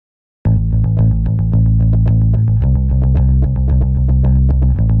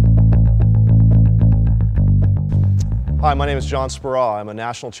Hi, my name is John Speraw. I'm a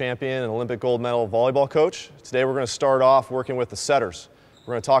national champion and Olympic gold medal volleyball coach. Today we're going to start off working with the setters.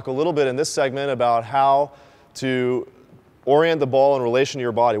 We're going to talk a little bit in this segment about how to orient the ball in relation to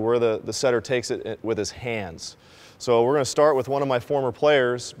your body, where the setter takes it with his hands. So we're going to start with one of my former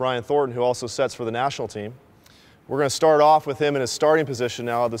players, Brian Thornton, who also sets for the national team. We're going to start off with him in his starting position.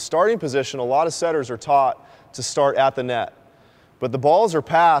 Now, the starting position, a lot of setters are taught to start at the net, but the balls are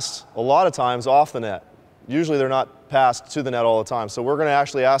passed a lot of times off the net. Usually they're not passed to the net all the time. So we're going to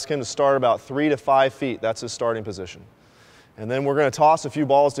actually ask him to start about 3 to 5 feet. That's his starting position. And then we're going to toss a few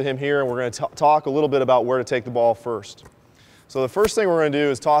balls to him here, and we're going to talk a little bit about where to take the ball first. So the first thing we're going to do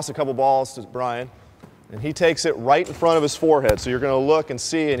is toss a couple balls to Brian, and he takes it right in front of his forehead. So you're going to look and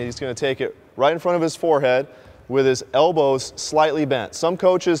see, and he's going to take it right in front of his forehead with his elbows slightly bent. Some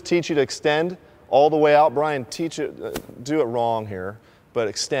coaches teach you to extend all the way out. Brian, do it wrong here, but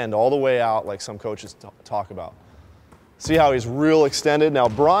extend all the way out like some coaches talk about. See how he's real extended? Now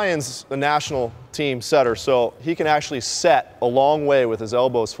Brian's a national team setter, so he can actually set a long way with his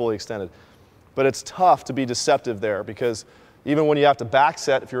elbows fully extended. But it's tough to be deceptive there, because even when you have to back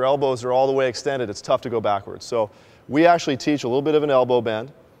set, if your elbows are all the way extended, it's tough to go backwards. So we actually teach a little bit of an elbow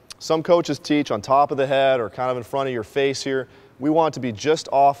bend. Some coaches teach on top of the head or kind of in front of your face here. We want it to be just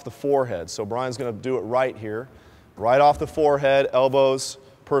off the forehead. So Brian's going to do it right here. Right off the forehead, elbows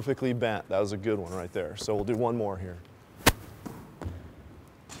perfectly bent. That was a good one right there. So we'll do one more here.